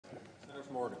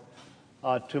Morgan.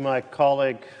 To my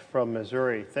colleague from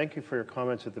Missouri, thank you for your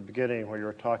comments at the beginning where you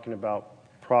were talking about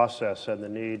process and the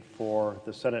need for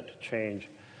the Senate to change.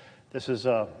 This is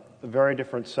a very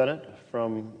different Senate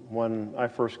from when I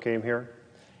first came here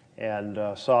and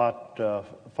saw it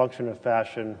function in a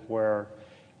fashion where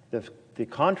the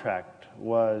contract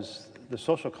was, the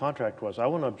social contract was, I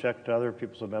won't object to other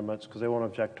people's amendments because they won't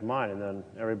object to mine, and then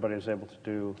everybody was able to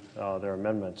do their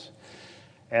amendments.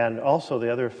 And also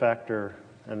the other factor,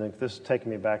 and this is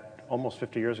taking me back almost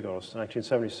 50 years ago, it was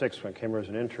 1976 when I came here as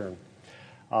an intern.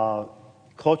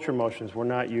 Cloture motions were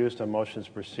not used on motions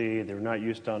to proceed. They were not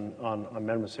used on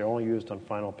amendments. They were only used on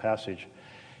final passage.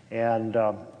 And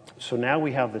so now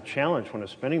we have the challenge when a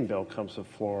spending bill comes to the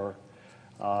floor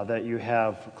that you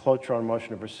have cloture on motion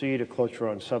to proceed, a cloture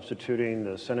on substituting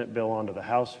the Senate bill onto the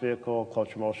House vehicle,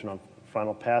 cloture motion on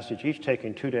final passage, each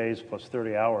taking 2 days plus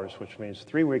 30 hours, which means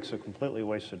 3 weeks of completely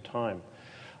wasted time.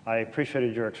 I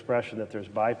appreciated your expression that there's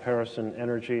bipartisan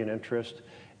energy and interest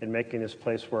in making this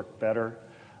place work better.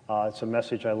 It's a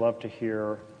message I love to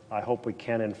hear. I hope we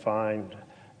can and find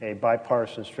a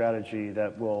bipartisan strategy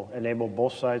that will enable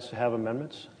both sides to have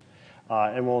amendments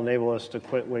and will enable us to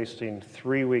quit wasting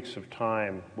 3 weeks of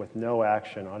time with no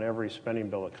action on every spending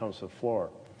bill that comes to the floor.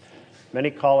 Many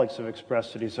colleagues have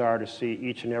expressed a desire to see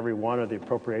each and every one of the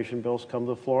appropriation bills come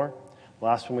to the floor. The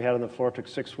last one we had on the floor took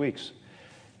 6 weeks.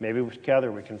 Maybe together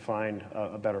we can find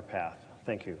a better path.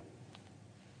 Thank you.